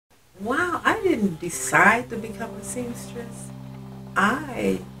didn't decide to become a seamstress.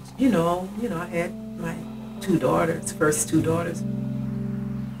 I had my first two daughters.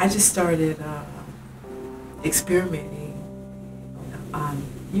 I just started experimenting on,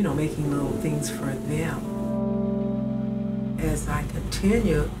 making little things for them. As I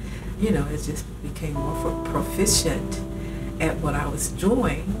continued, it just became more proficient at what I was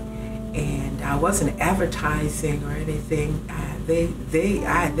doing, and I wasn't advertising or anything. They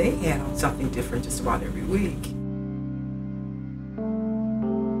had on something different just about every week.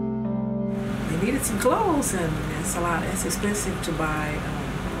 They needed some clothes, and it's expensive to buy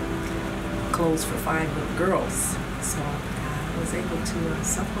clothes for 5 little girls, so I was able to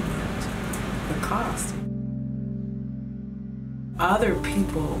supplement the cost. Other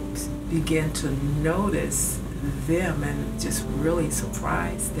people began to notice them and just really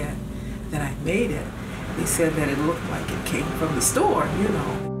surprised that I made it. They said that it looked like it came from the store,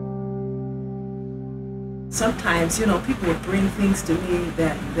 Sometimes, people would bring things to me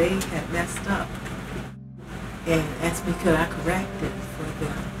that they had messed up and ask me could I correct it for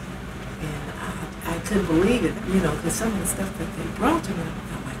them. And I couldn't believe it, because some of the stuff that they brought to me,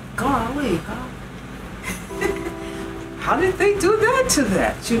 I'm like, golly, how did they do that to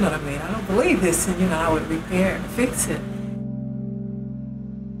that? You know what I mean? I don't believe this. And, I would repair and fix it.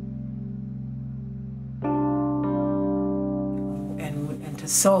 And to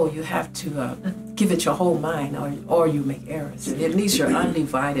sew, you have to give it your whole mind, or you make errors. It needs your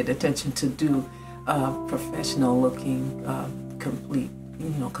undivided attention to do professional looking,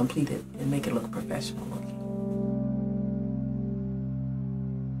 complete it and make it look professional looking.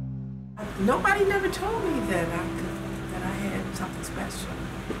 Nobody never told me that I had something special,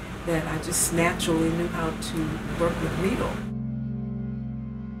 that I just naturally knew how to work with needle.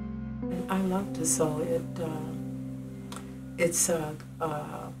 And I love to sew. It's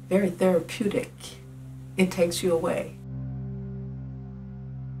very therapeutic. It takes you away.